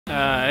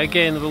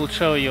Again, we'll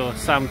show you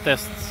some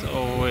tests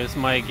with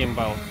my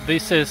gimbal.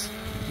 This is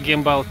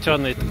gimbal,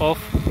 turn it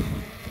off,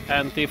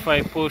 and if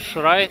I push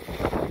right,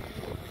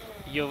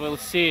 you will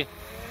see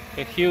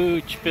a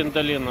huge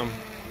pendulum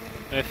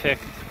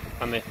effect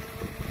on it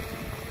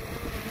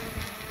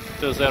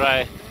to the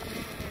right.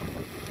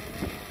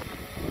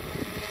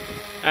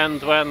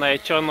 And when I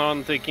turn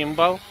on the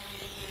gimbal,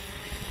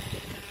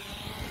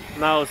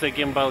 now the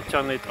gimbal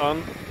turn it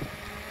on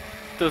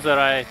to the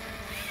right,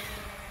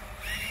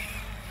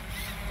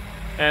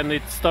 and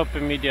it stops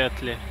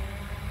immediately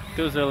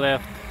to the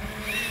left,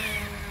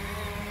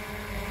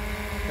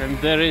 and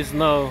there is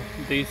no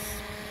this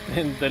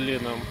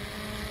pendulum.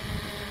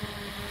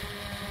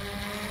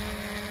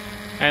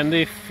 And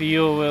if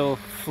you will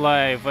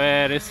fly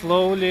very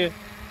slowly,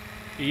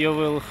 you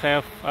will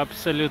have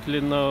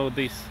absolutely no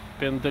this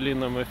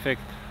pendulum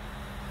effect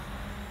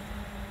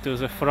to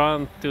the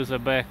front, to the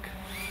back.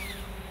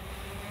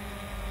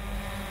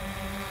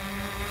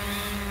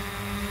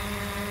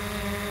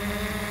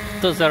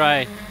 To the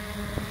right,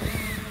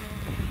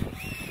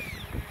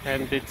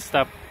 and it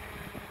stopped.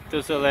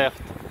 To the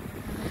left,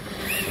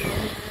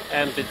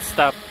 and it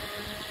stopped.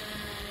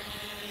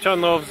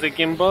 Turn off the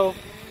gimbal,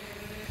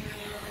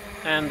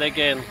 and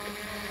again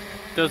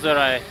to the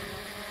right.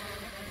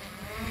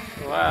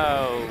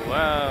 Wow,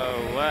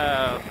 wow,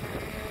 wow.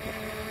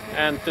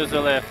 And to the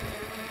left.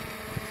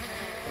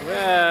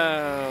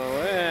 Wow,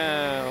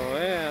 wow,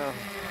 wow.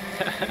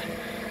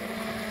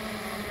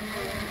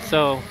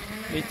 So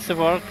it's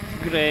worked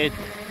great.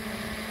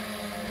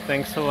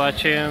 Thanks for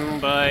watching.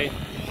 Bye.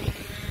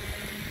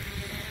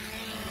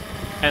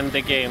 And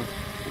again,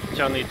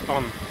 turn it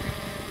on.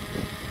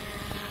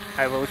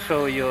 I will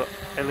show you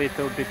a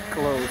little bit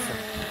closer.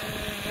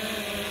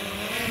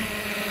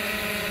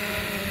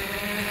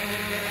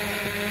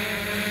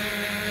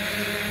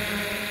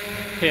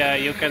 Here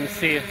you can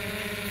see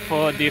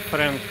 4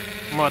 different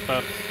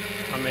motors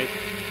on it.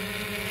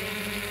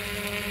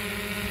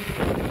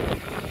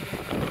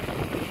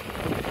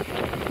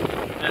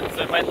 And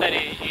the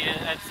battery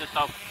is at the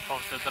top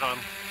of the drone.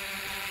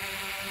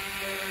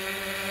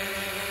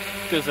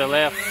 To the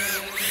left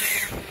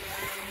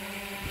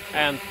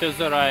and to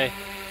the right.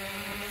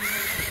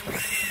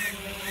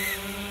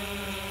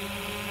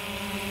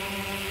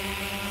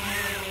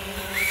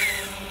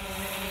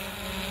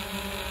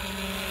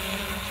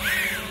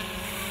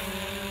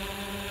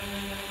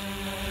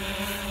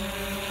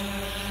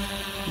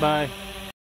 Bye.